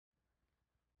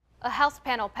A House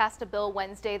panel passed a bill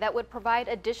Wednesday that would provide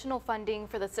additional funding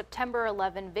for the September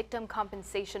 11 Victim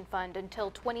Compensation Fund until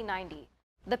 2090.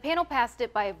 The panel passed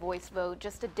it by a voice vote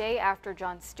just a day after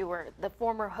Jon Stewart, the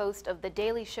former host of The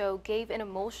Daily Show, gave an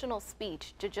emotional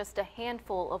speech to just a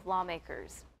handful of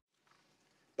lawmakers.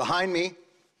 Behind me,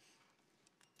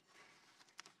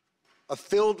 a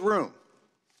filled room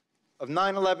of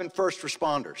 9/11 first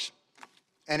responders,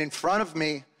 and in front of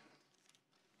me,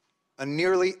 a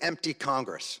nearly empty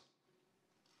Congress.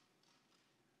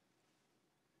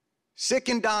 Sick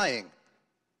and dying,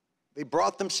 they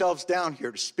brought themselves down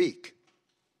here to speak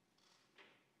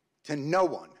to no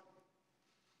one.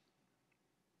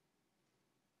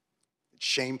 It's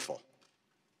shameful.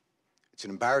 It's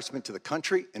an embarrassment to the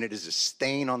country, and it is a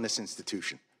stain on this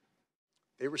institution.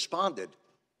 They responded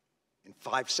in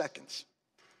 5 seconds.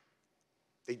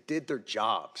 They did their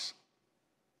jobs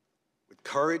with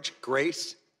courage,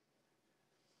 grace,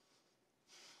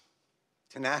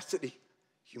 tenacity,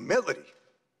 humility.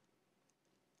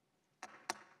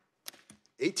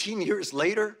 18 years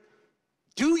later,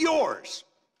 do yours.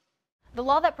 The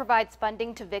law that provides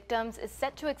funding to victims is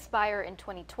set to expire in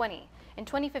 2020. In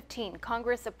 2015,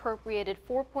 Congress appropriated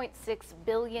 $4.6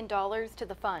 billion to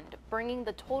the fund, bringing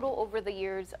the total over the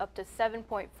years up to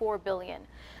 $7.4 billion.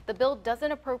 The bill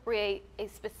doesn't appropriate a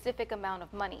specific amount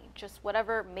of money, just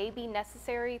whatever may be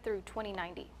necessary through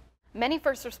 2090. Many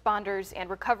first responders and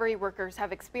recovery workers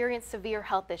have experienced severe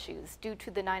health issues due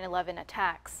to the 9/11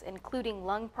 attacks, including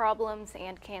lung problems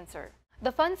and cancer.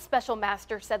 The fund's special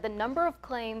master said the number of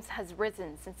claims has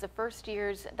risen since the first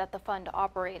years that the fund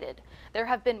operated. There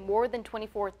have been more than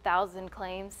 24,000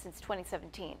 claims since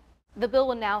 2017. The bill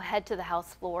will now head to the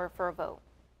House floor for a vote.